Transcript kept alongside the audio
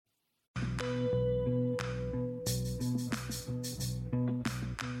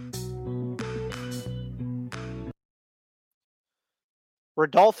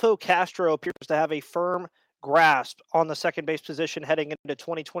Rodolfo Castro appears to have a firm grasp on the second base position heading into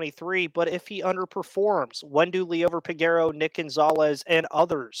 2023, but if he underperforms, when do Liover Peguero, Nick Gonzalez, and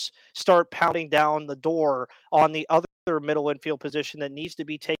others start pounding down the door on the other middle infield position that needs to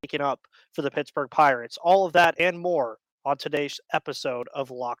be taken up for the Pittsburgh Pirates? All of that and more on today's episode of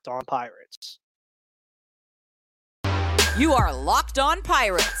Locked On Pirates. You are Locked On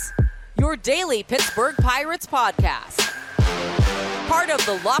Pirates, your daily Pittsburgh Pirates podcast. Part of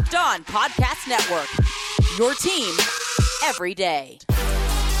the Locked On Podcast Network, your team every day.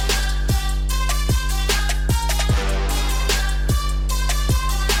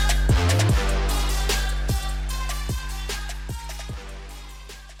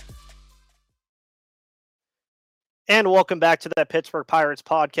 And welcome back to that Pittsburgh Pirates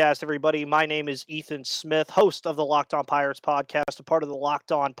podcast, everybody. My name is Ethan Smith, host of the Locked On Pirates podcast, a part of the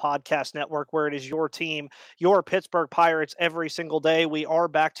Locked On Podcast Network, where it is your team, your Pittsburgh Pirates, every single day. We are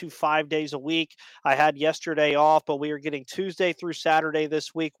back to 5 days a week. I had yesterday off, but we are getting Tuesday through Saturday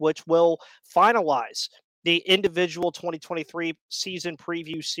this week, which will finalize the individual 2023 season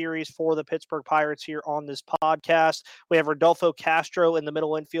preview series for the Pittsburgh Pirates here on this podcast. We have Rodolfo Castro in the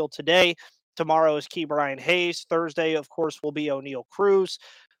middle infield today. Tomorrow is Ke'Bryan Hayes. Thursday, of course, will be Oneil Cruz.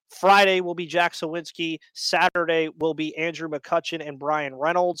 Friday will be Jack Suwinski. Saturday will be Andrew McCutchen and Bryan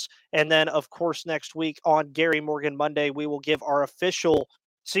Reynolds. And then, of course, next week on Gary Morgan Monday, we will give our official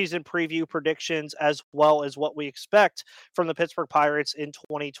season preview predictions as well as what we expect from the Pittsburgh Pirates in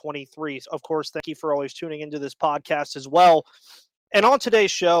 2023. Of course, thank you for always tuning into this podcast as well. And on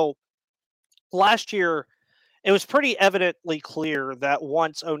today's show, last year, it was pretty evidently clear that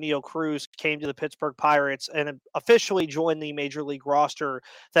once Oneil Cruz came to the Pittsburgh Pirates and officially joined the Major League roster,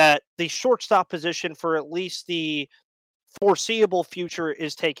 that the shortstop position for at least the foreseeable future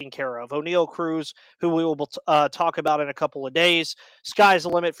is taken care of. Oneil Cruz, who we will talk about in a couple of days. Sky's the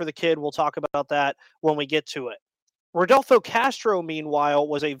limit for the kid. We'll talk about that when we get to it. Rodolfo Castro, meanwhile,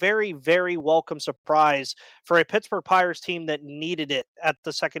 was a very, very welcome surprise for a Pittsburgh Pirates team that needed it at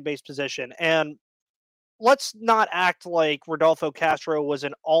the second base position. And let's not act like Rodolfo Castro was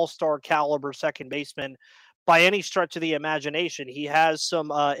an all-star caliber second baseman by any stretch of the imagination. He has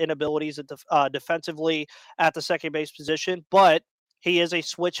some inabilities defensively at the second base position, but he is a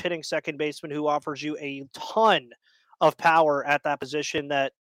switch-hitting second baseman who offers you a ton of power at that position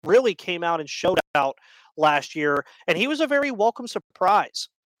that really came out and showed out last year. And he was a very welcome surprise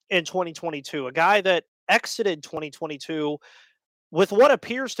in 2022, a guy that exited 2022 with what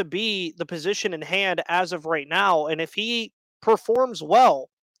appears to be the position in hand as of right now. And if he performs well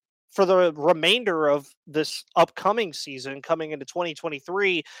for the remainder of this upcoming season coming into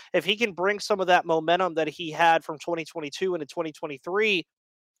 2023, if he can bring some of that momentum that he had from 2022 into 2023,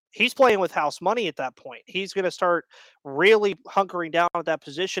 he's playing with house money at that point. He's going to start really hunkering down at that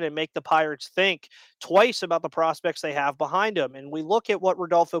position and make the Pirates think twice about the prospects they have behind him. And we look at what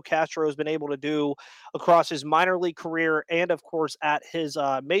Rodolfo Castro has been able to do across his minor league career and, of course, at his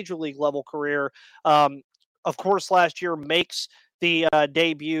major league level career. Of course, last year makes the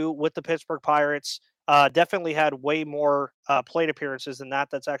debut with the Pittsburgh Pirates. Definitely had way more plate appearances than that.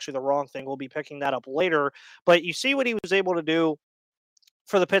 That's actually the wrong thing. We'll be picking that up later. But you see what he was able to do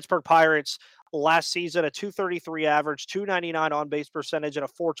for the Pittsburgh Pirates last season: a 233 average, 299 on-base percentage, and a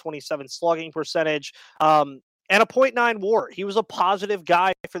 427 slugging percentage, and a .9 WAR. He was a positive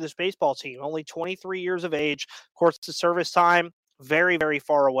guy for this baseball team, only 23 years of age. Of course, the service time, very, very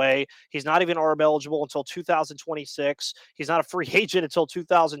far away. He's not even ARB eligible until 2026. He's not a free agent until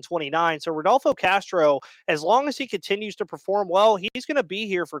 2029. So Rodolfo Castro, as long as he continues to perform well, he's going to be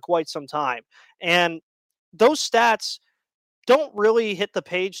here for quite some time. And those stats don't really hit the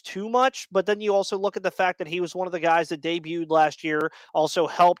page too much, but then you also look at the fact that he was one of the guys that debuted last year, also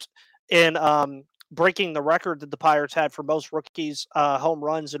helped in breaking the record that the Pirates had for most rookies home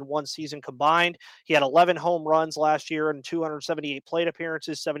runs in one season combined. He had 11 home runs last year and 278 plate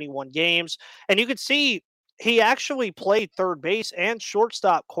appearances, 71 games. And you could see he actually played third base and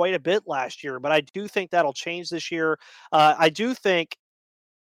shortstop quite a bit last year, but I do think that'll change this year. I do think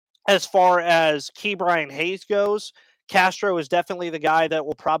as far as Ke'Bryan Hayes goes, Castro is definitely the guy that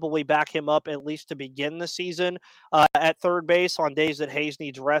will probably back him up at least to begin the season at third base. On days that Hayes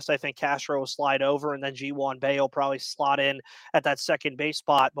needs rest, I think Castro will slide over, and then Ji-Hwan Bae will probably slot in at that second base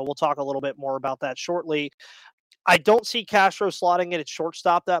spot, but we'll talk a little bit more about that shortly. I don't see Castro slotting in at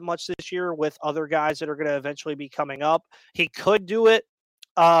shortstop that much this year with other guys that are going to eventually be coming up. He could do it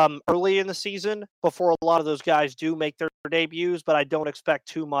early in the season before a lot of those guys do make their debuts, but I don't expect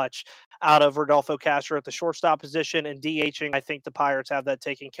too much out of Rodolfo Castro at the shortstop position, and DHing, I think the Pirates have that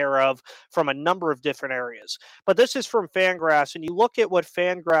taken care of from a number of different areas. But this is from Fangraphs, and you look at what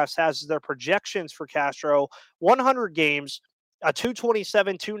Fangraphs has as their projections for Castro: 100 games, a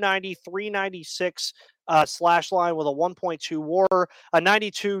 227, 290, 396 slash line with a 1.2 WAR, a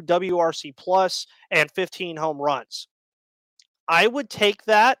 92 WRC plus, and 15 home runs. I would take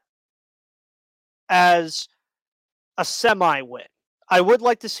that as a semi-win. I would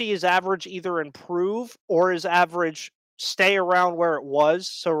like to see his average either improve or his average stay around where it was,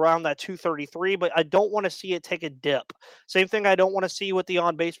 so around that 233, but I don't want to see it take a dip. Same thing I don't want to see with the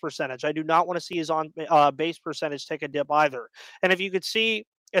on-base percentage. I do not want to see his on-base percentage take a dip either. And if you could see,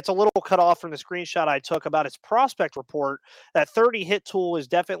 it's a little cut off from the screenshot I took about his prospect report. That 30 hit tool is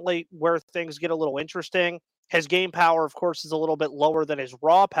definitely where things get a little interesting. His game power, of course, is a little bit lower than his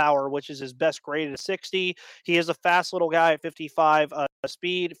raw power, which is his best grade at 60. He is a fast little guy at 55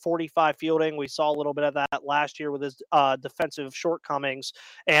 speed, 45 fielding. We saw a little bit of that last year with his defensive shortcomings.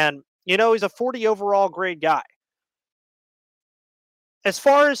 And, he's a 40 overall grade guy. As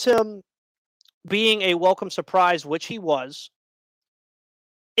far as him being a welcome surprise, which he was,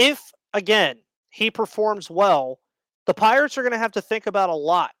 if, again, he performs well, the Pirates are going to have to think about a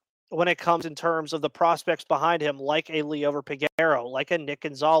lot when it comes in terms of the prospects behind him, like a Liover Peguero, like a Nick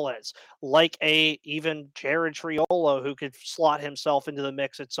Gonzalez, like a even Jared Triolo, who could slot himself into the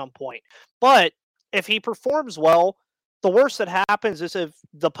mix at some point. But if he performs well, the worst that happens is if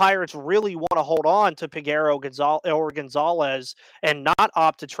the Pirates really want to hold on to Peguero or Gonzalez and not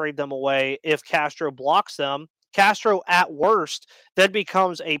opt to trade them away if Castro blocks them. Castro, at worst, then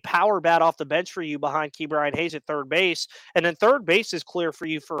becomes a power bat off the bench for you behind Ke'Bryan Hayes at third base. And then third base is clear for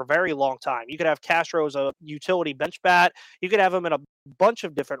you for a very long time. You could have Castro as a utility bench bat. You could have him in a bunch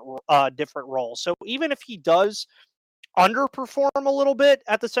of different roles. So even if he does underperform a little bit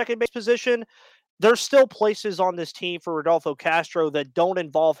at the second base position, there's still places on this team for Rodolfo Castro that don't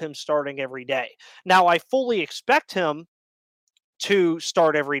involve him starting every day. Now, I fully expect him to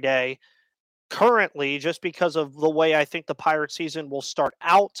start every day currently, just because of the way I think the Pirate season will start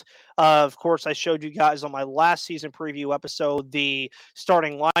out. Of course, I showed you guys on my last season preview episode the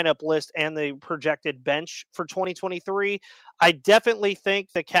starting lineup list and the projected bench for 2023. I definitely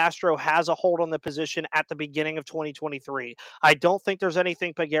think that Castro has a hold on the position at the beginning of 2023. I don't think there's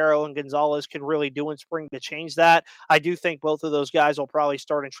anything Peguero and Gonzalez can really do in spring to change that. I do think both of those guys will probably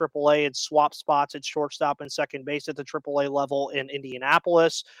start in AAA and swap spots at shortstop and second base at the AAA level in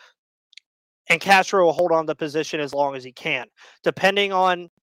Indianapolis. And Castro will hold on the position as long as he can. Depending on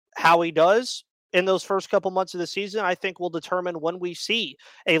how he does in those first couple months of the season, I think will determine when we see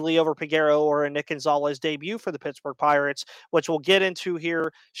a Liover Peguero or a Nick Gonzalez debut for the Pittsburgh Pirates, which we'll get into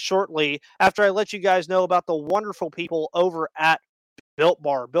here shortly after I let you guys know about the wonderful people over at Built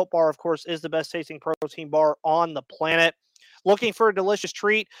Bar. Built Bar, of course, is the best tasting protein bar on the planet. Looking for a delicious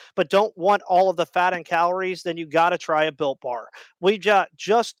treat, but don't want all of the fat and calories, then you got to try a Built Bar. We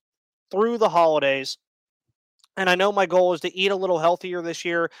just through the holidays, and I know my goal is to eat a little healthier this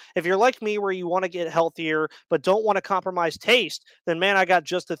year. If you're like me where you want to get healthier but don't want to compromise taste, then man, I got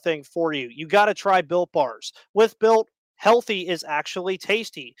just the thing for you. You got to try Built Bars. With Built, healthy is actually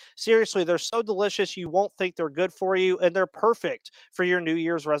tasty. Seriously, they're so delicious you won't think they're good for you, and they're perfect for your New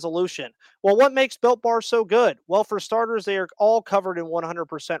Year's resolution. Well, what makes Built Bars so good? Well, for starters, they are all covered in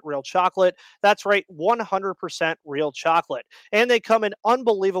 100% real chocolate. That's right, 100% real chocolate. And they come in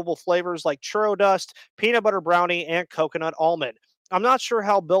unbelievable flavors like churro dust, peanut butter brownie, and coconut almond. I'm not sure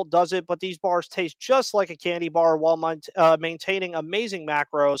how Built does it, but these bars taste just like a candy bar while maintaining amazing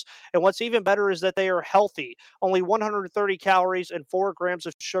macros. And what's even better is that they are healthy. Only 130 calories and 4 grams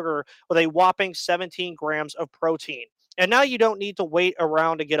of sugar with a whopping 17 grams of protein. And now you don't need to wait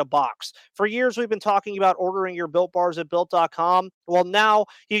around to get a box. For years, we've been talking about ordering your Built Bars at Built.com. Well, now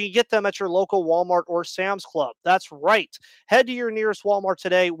you can get them at your local Walmart or Sam's Club. That's right. Head to your nearest Walmart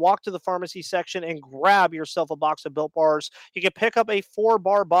today, walk to the pharmacy section, and grab yourself a box of Built Bars. You can pick up a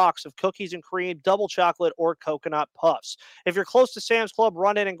 4-bar box of cookies and cream, double chocolate, or coconut puffs. If you're close to Sam's Club,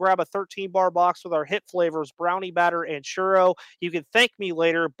 run in and grab a 13-bar box with our hit flavors, brownie batter, and churro. You can thank me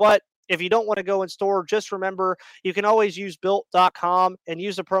later, but if you don't want to go in store, just remember you can always use Built.com and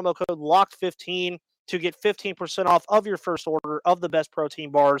use the promo code LOCKED15 to get 15% off of your first order of the best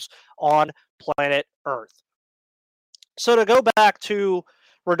protein bars on planet Earth. So to go back to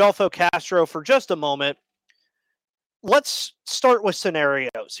Rodolfo Castro for just a moment, let's start with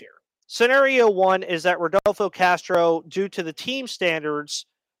scenarios here. Scenario one is that Rodolfo Castro, due to the team standards,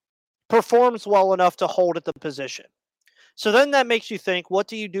 performs well enough to hold at the position. So then that makes you think, what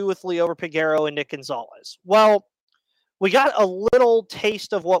do you do with Liover Peguero and Nick Gonzalez? Well, we got a little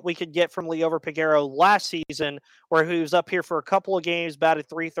taste of what we could get from Liover Peguero last season, where he was up here for a couple of games, batted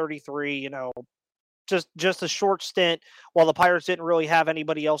 .333, just a short stint while the Pirates didn't really have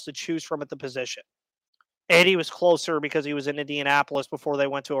anybody else to choose from at the position. And he was closer because he was in Indianapolis before they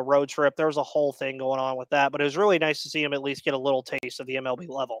went to a road trip. There was a whole thing going on with that, but it was really nice to see him at least get a little taste of the MLB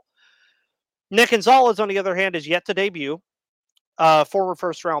level. Nick Gonzalez, on the other hand, is yet to debut. Former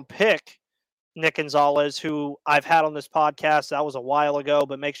first-round pick, Nick Gonzalez, who I've had on this podcast. That was a while ago,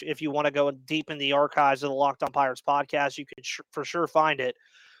 but make sure if you want to go deep in the archives of the Locked On Pirates podcast, you can for sure find it.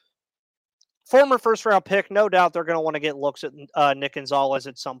 Former first-round pick, no doubt they're going to want to get looks at Nick Gonzalez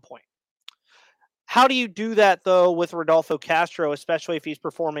at some point. How do you do that, though, with Rodolfo Castro, especially if he's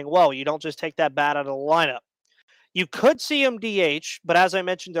performing well? You don't just take that bat out of the lineup. You could see him DH, but as I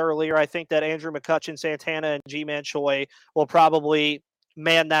mentioned earlier, I think that Andrew McCutchen, Santana, and Ji-Man Choi will probably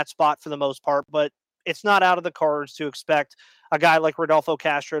man that spot for the most part, but it's not out of the cards to expect a guy like Rodolfo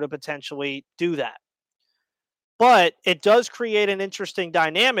Castro to potentially do that. But it does create an interesting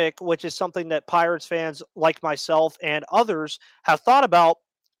dynamic, which is something that Pirates fans like myself and others have thought about,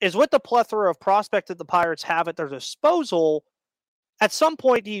 is with the plethora of prospects that the Pirates have at their disposal, at some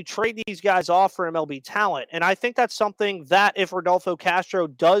point, do you trade these guys off for MLB talent? And I think that's something that if Rodolfo Castro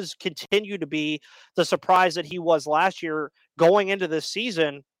does continue to be the surprise that he was last year going into this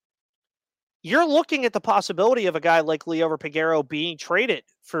season, you're looking at the possibility of a guy like Liover Peguero being traded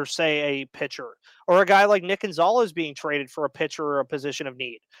for, say, a pitcher, or a guy like Nick Gonzalez being traded for a pitcher or a position of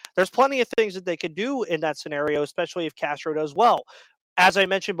need. There's plenty of things that they could do in that scenario, especially if Castro does well. As I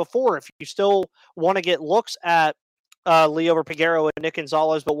mentioned before, if you still want to get looks at Liover Peguero and Nick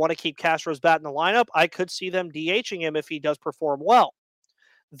Gonzalez, but want to keep Castro's bat in the lineup, I could see them DHing him if he does perform well.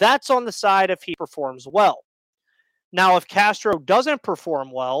 That's on the side if he performs well. Now, if Castro doesn't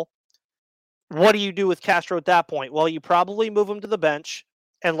perform well, what do you do with Castro at that point? Well, you probably move him to the bench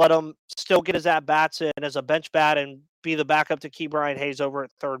and let him still get his at-bats in as a bench bat and be the backup to Ke'Bryan Hayes over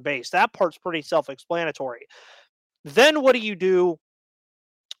at third base. That part's pretty self-explanatory. Then what do you do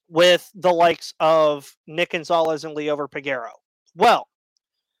with the likes of Nick Gonzalez and Liover Peguero? Well,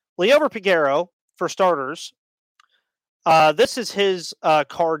 Liover Peguero, for starters, this is his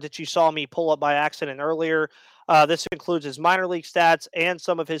card that you saw me pull up by accident earlier. This includes his minor league stats and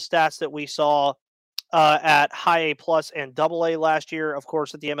some of his stats that we saw at high A plus and double A last year. Of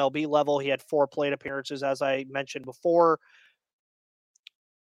course, at the MLB level, he had 4 plate appearances, as I mentioned before.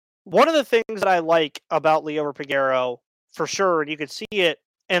 One of the things that I like about Liover Peguero, for sure, and you can see it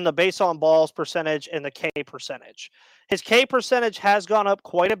in the base on balls percentage and the K percentage. His K percentage has gone up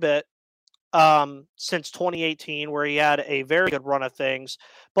quite a bit since 2018, where he had a very good run of things.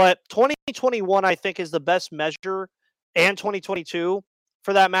 But 2021, I think, is the best measure, and 2022,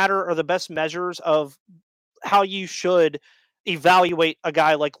 for that matter, are the best measures of how you should evaluate a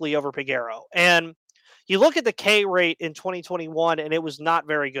guy like Liover Peguero. And you look at the K rate in 2021, and it was not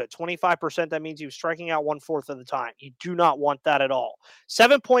very good. 25%, that means he was striking out 1/4 of the time. You do not want that at all.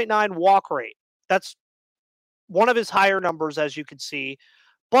 7.9 walk rate. That's one of his higher numbers, as you can see.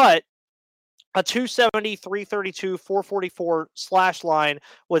 But a 270, 332, 444 slash line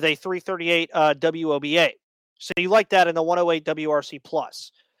with a 338 WOBA. So you like that in the 108 WRC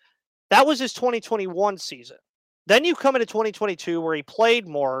plus. That was his 2021 season. Then you come into 2022 where he played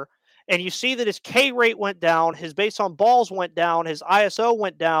more, and you see that his K rate went down, his base on balls went down, his ISO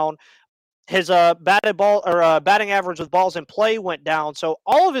went down, his batting average with balls in play went down. So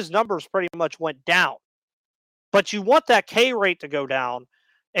all of his numbers pretty much went down. But you want that K rate to go down,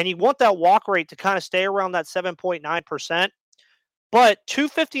 and you want that walk rate to kind of stay around that 7.9%. But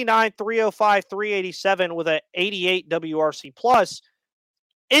 259, 305, 387 with an 88 WRC plus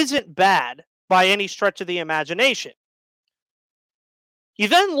isn't bad by any stretch of the imagination. You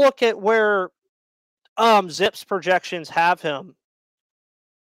then look at where Zip's projections have him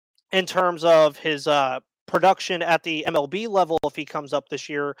in terms of his production at the MLB level if he comes up this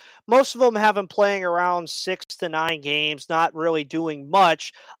year. Most of them have him playing around 6 to 9 games, not really doing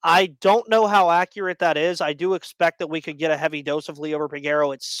much. I don't know how accurate that is. I do expect that we could get a heavy dose of Liover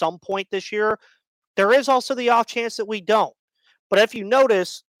Peguero at some point this year. There is also the off chance that we don't. But if you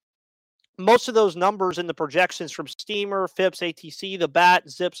notice, most of those numbers in the projections from Steamer, Phipps, ATC, the bat,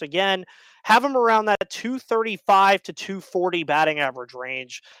 Zips again, have them around that 235 to 240 batting average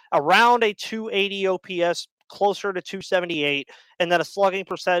range, around a 280 OPS, closer to 278, and then a slugging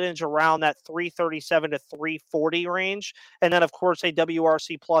percentage around that 337 to 340 range, and then, of course, a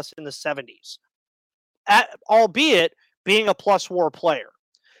WRC plus in the 70s, albeit being a plus WAR player.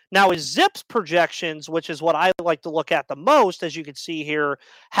 Now, his Zips projections, which is what I like to look at the most, as you can see here,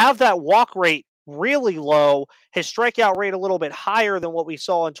 have that walk rate really low, his strikeout rate a little bit higher than what we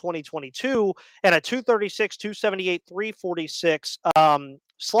saw in 2022, and a 236, 278, 346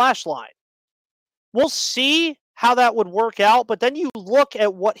 slash line. We'll see how that would work out, but then you look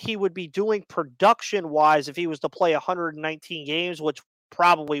at what he would be doing production-wise if he was to play 119 games, which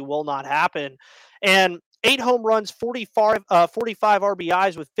probably will not happen. And 8 home runs, 45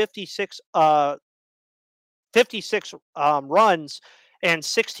 RBIs with 56 runs and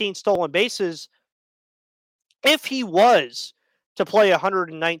 16 stolen bases. If he was to play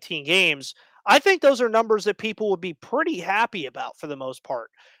 119 games, I think those are numbers that people would be pretty happy about for the most part.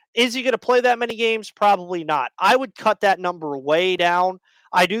 Is he going to play that many games? Probably not. I would cut that number way down.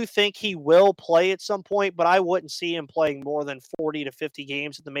 I do think he will play at some point, but I wouldn't see him playing more than 40 to 50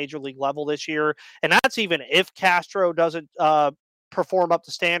 games at the major league level this year. And that's even if Castro doesn't perform up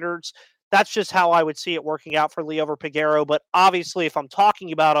to standards. That's just how I would see it working out for Liover Peguero. But obviously, if I'm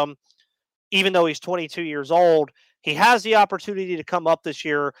talking about him, even though he's 22 years old, he has the opportunity to come up this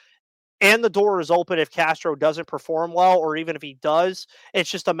year. And the door is open if Castro doesn't perform well, or even if he does. It's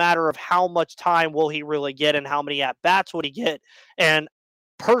just a matter of how much time will he really get and how many at-bats would he get. And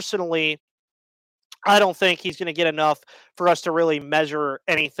personally, I don't think he's going to get enough for us to really measure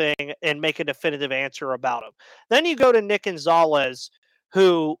anything and make a definitive answer about him. Then you go to Nick Gonzalez,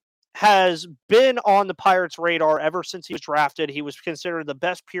 who has been on the Pirates' radar ever since he was drafted. He was considered the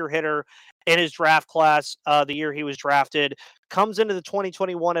best pure hitter in his draft class the year he was drafted. Comes into the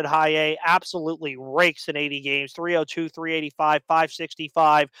 2021 at high A, absolutely rakes in 80 games, 302, 385,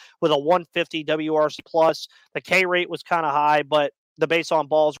 565 with a 150 WRC plus. The K rate was kind of high, but the base on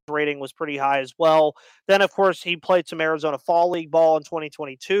balls rating was pretty high as well. Then, of course, he played some Arizona Fall League ball in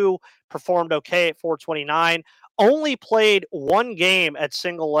 2022, performed okay at 429. Only played one game at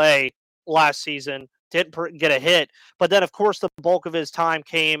single A last season, didn't get a hit. But then, of course, the bulk of his time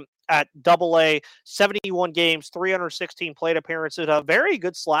came at double A, 71 games, 316 plate appearances, a very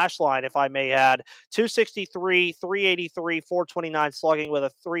good slash line, if I may add, 263, 383, 429 slugging with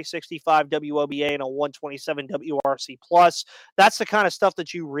a 365 WOBA and a 127 WRC plus. That's the kind of stuff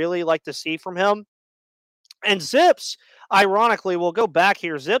that you really like to see from him. And Zips, ironically, we'll go back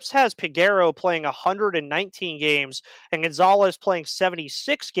here. Zips has Peguero playing 119 games and Gonzalez playing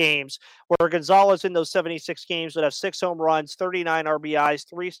 76 games, where Gonzalez in those 76 games would have 6 home runs, 39 RBIs,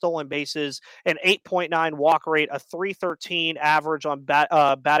 3 stolen bases, an 8.9 walk rate, a 313 average on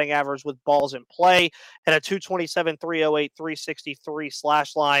batting average with balls in play, and a 227, 308, 363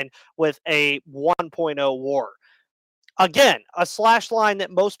 slash line with a 1.0 WAR. Again, a slash line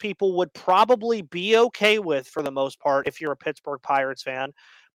that most people would probably be okay with for the most part if you're a Pittsburgh Pirates fan.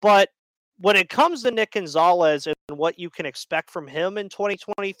 But when it comes to Nick Gonzalez and what you can expect from him in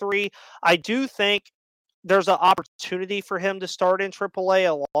 2023, I do think there's an opportunity for him to start in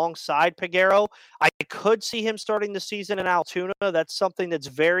AAA alongside Peguero. I could see him starting the season in Altoona. That's something that's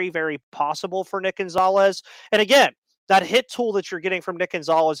very, very possible for Nick Gonzalez. And again, that hit tool that you're getting from Nick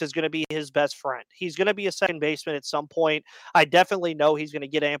Gonzalez is going to be his best friend. He's going to be a second baseman at some point. I definitely know he's going to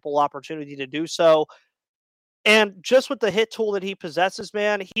get ample opportunity to do so. And just with the hit tool that he possesses,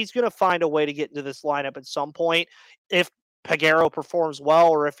 man, he's going to find a way to get into this lineup at some point if Peguero performs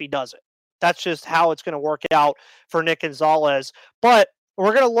well or if he doesn't. That's just how it's going to work out for Nick Gonzalez. But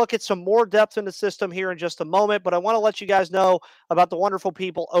we're going to look at some more depth in the system here in just a moment, but I want to let you guys know about the wonderful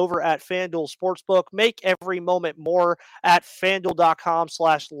people over at FanDuel Sportsbook. Make every moment more at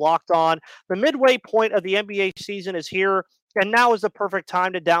FanDuel.com/lockedon. The midway point of the NBA season is here, and now is the perfect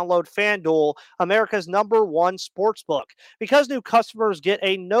time to download FanDuel, America's #1 sportsbook. Because new customers get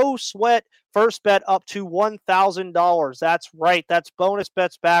a no-sweat first bet up to $1,000. That's right. That's bonus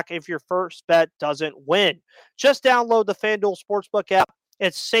bets back if your first bet doesn't win. Just download the FanDuel Sportsbook app.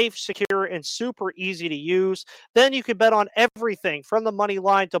 It's safe, secure, and super easy to use. Then you can bet on everything from the money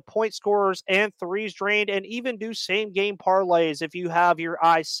line to point scorers and threes drained, and even do same-game parlays if you have your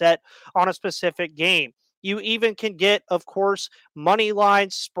eyes set on a specific game. You even can get, of course, money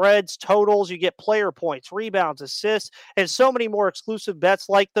lines, spreads, totals. You get player points, rebounds, assists, and so many more exclusive bets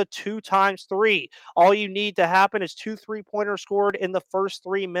like the 2x3. All you need to happen is 2 3-pointers scored in the first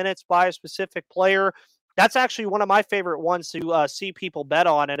 3 minutes by a specific player. That's actually one of my favorite ones to see people bet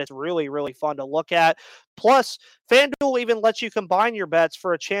on, and it's really, really fun to look at. Plus, FanDuel even lets you combine your bets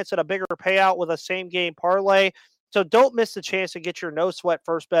for a chance at a bigger payout with a same-game parlay. So don't miss the chance to get your no-sweat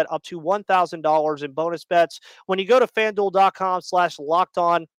first bet up to $1,000 in bonus bets when you go to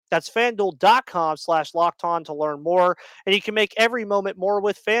FanDuel.com/lockedon. That's FanDuel.com/lockedon to learn more. And you can make every moment more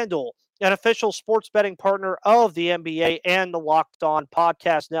with FanDuel. an official sports betting partner of the NBA and the Locked On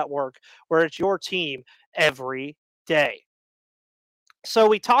Podcast Network, where it's your team every day. So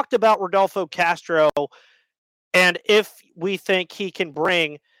we talked about Rodolfo Castro and if we think he can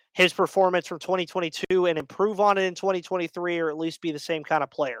bring his performance from 2022 and improve on it in 2023, or at least be the same kind of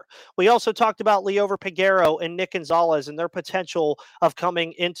player. We also talked about Liover Peguero and Nick Gonzalez and their potential of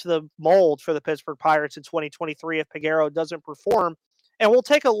coming into the mold for the Pittsburgh Pirates in 2023 if Peguero doesn't perform. And we'll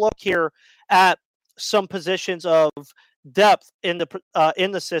take a look here at some positions of depth in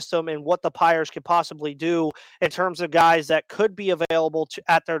the system and what the Pirates could possibly do in terms of guys that could be available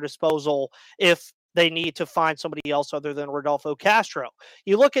at their disposal if they need to find somebody else other than Rodolfo Castro.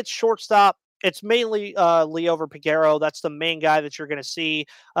 You look at shortstop, it's mainly Liover Peguero. That's the main guy that you're going to see.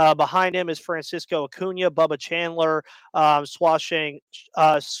 Behind him is Francisco Acuna, Bubba Chandler,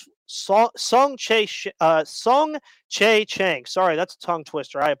 Song Che Chang. Sorry, that's a tongue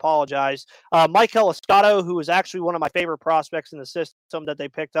twister. I apologize. Mike Eliscado, who is actually one of my favorite prospects in the system that they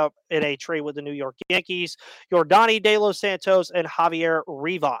picked up in a trade with the New York Yankees. Yordany De Los Santos and Javier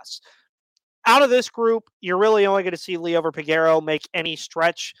Rivas. Out of this group, you're really only going to see Liover Peguero make any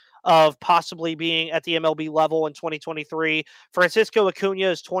stretch of possibly being at the MLB level in 2023. Francisco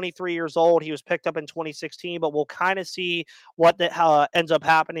Acuna is 23 years old. He was picked up in 2016, but we'll kind of see what ends up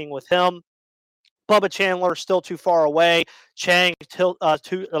happening with him. Bubba Chandler still too far away. Guys,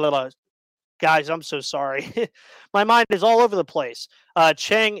 I'm so sorry. My mind is all over the place.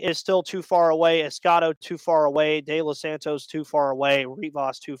 Chang is still too far away. Escado too far away. De Los Santos too far away.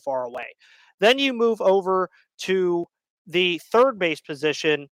 Rivas too far away. Then you move over to the third base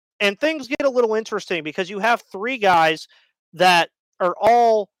position, and things get a little interesting because you have three guys that are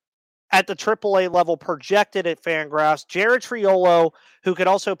all at the AAA level projected at Fangraphs. Jared Triolo, who could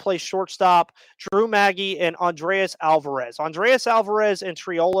also play shortstop, Drew Maggi, and Andreas Alvarez. Andreas Alvarez and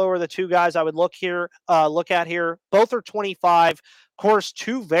Triolo are the two guys I would look at here. Both are 25. Of course,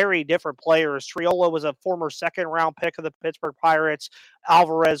 two very different players. Triolo was a former second-round pick of the Pittsburgh Pirates.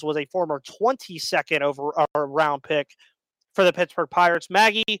 Alvarez was a former 22nd round pick for the Pittsburgh Pirates.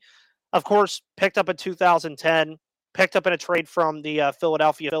 Maggi, of course, picked up in 2010. Picked up in a trade from the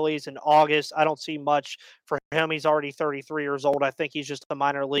Philadelphia Phillies in August. I don't see much for him. He's already 33 years old. I think he's just a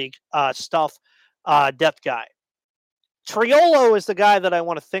minor league depth guy. Triolo is the guy that I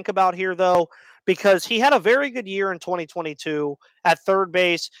want to think about here, though, because he had a very good year in 2022 at third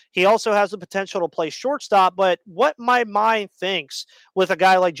base. He also has the potential to play shortstop, but what my mind thinks with a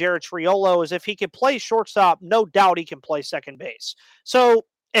guy like Jared Triolo is if he can play shortstop, no doubt he can play second base. So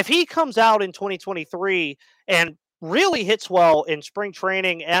if he comes out in 2023 and really hits well in spring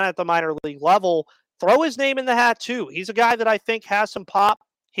training and at the minor league level, throw his name in the hat too. He's a guy that I think has some pop.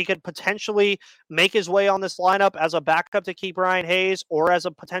 He could potentially make his way on this lineup as a backup to Ke'Bryan Hayes or as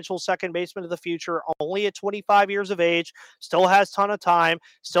a potential second baseman of the future, only at 25 years of age, still has a ton of time,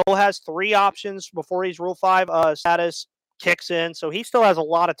 still has three options before his Rule 5 status kicks in. So he still has a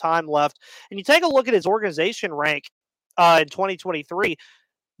lot of time left. And you take a look at his organization rank in 2023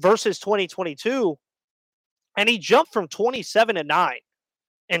 versus 2022, and he jumped from 27 to 9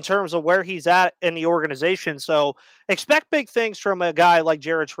 in terms of where he's at in the organization. So expect big things from a guy like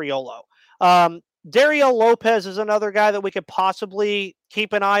Jared Triolo. Dario Lopez is another guy that we could possibly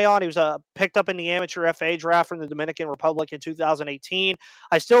keep an eye on. He was picked up in the amateur FA draft from the Dominican Republic in 2018.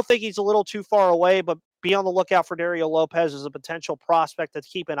 I still think he's a little too far away, but be on the lookout for Dario Lopez as a potential prospect to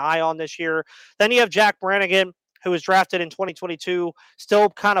keep an eye on this year. Then you have Jack Brannigan, who was drafted in 2022, still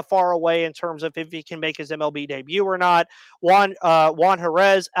kind of far away in terms of if he can make his MLB debut or not. Juan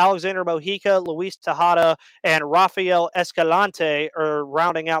Jerez, Alexander Mojica, Luis Tejada, and Rafael Escalante are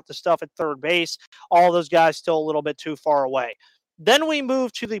rounding out the stuff at third base. All those guys still a little bit too far away. Then we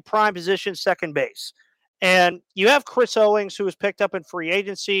move to the prime position, second base. And you have Chris Owings, who was picked up in free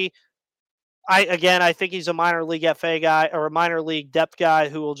agency. I think he's a minor league FA guy or a minor league depth guy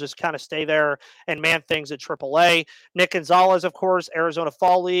who will just kind of stay there and man things at AAA. Nick Gonzalez, of course, Arizona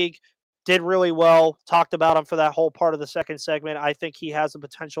Fall League, did really well. Talked about him for that whole part of the second segment. I think he has the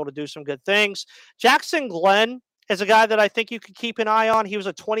potential to do some good things. Jackson Glenn is a guy that I think you could keep an eye on. He was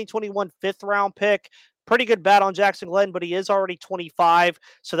a 2021 fifth-round pick. Pretty good bat on Jackson Glenn, but he is already 25,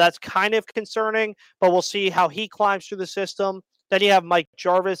 so that's kind of concerning. But we'll see how he climbs through the system. Then you have Mike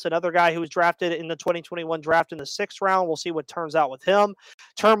Jarvis, another guy who was drafted in the 2021 draft in the 6th round. We'll see what turns out with him.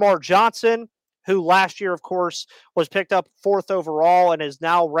 Termarr Johnson, who last year, of course, was picked up 4th overall and is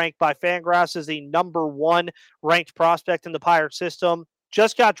now ranked by Fangraphs as the number 1 ranked prospect in the Pirate system.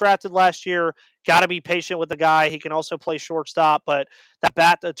 Just got drafted last year. Got to be patient with the guy. He can also play shortstop, but that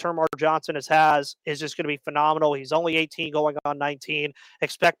bat that Termarr Johnson has is just going to be phenomenal. He's only 18 going on 19.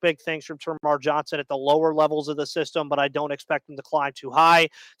 Expect big things from Termarr Johnson at the lower levels of the system, but I don't expect him to climb too high.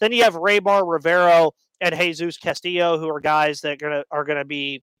 Then you have Raybar Rivero and Jesus Castillo, who are guys that are going to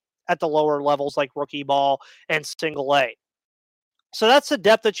be at the lower levels like rookie ball and single A. So that's the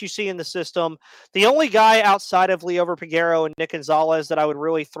depth that you see in the system. The only guy outside of Liover Peguero and Nick Gonzalez that I would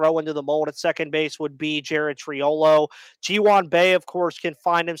really throw into the mold at second base would be Jared Triolo. Ji-hwan Bae, of course, can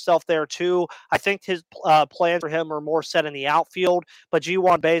find himself there too. I think his plans for him are more set in the outfield, but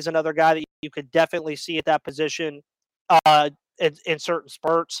Ji-hwan Bae is another guy that you could definitely see at that position in certain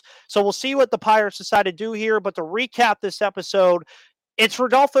spurts. So we'll see what the Pirates decide to do here. But to recap this episode, it's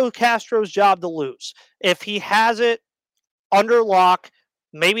Rodolfo Castro's job to lose. If he has it under lock,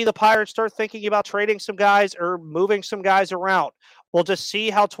 maybe the Pirates start thinking about trading some guys or moving some guys around. We'll just see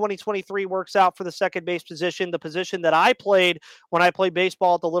how 2023 works out for the second base position, the position that I played when I played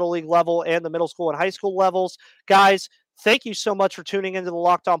baseball at the Little League level and the middle school and high school levels. Guys, thank you so much for tuning into the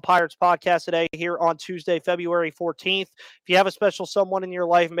Locked On Pirates podcast today here on Tuesday, February 14th. If you have a special someone in your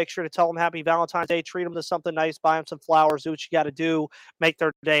life, make sure to tell them Happy Valentine's Day. Treat them to something nice. Buy them some flowers. Do what you got to do. Make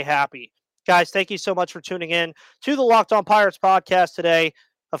their day happy. Guys, thank you so much for tuning in to the Locked On Pirates podcast today.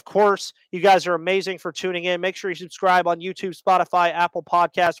 Of course, you guys are amazing for tuning in. Make sure you subscribe on YouTube, Spotify, Apple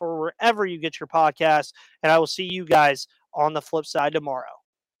Podcasts, or wherever you get your podcasts. And I will see you guys on the flip side tomorrow.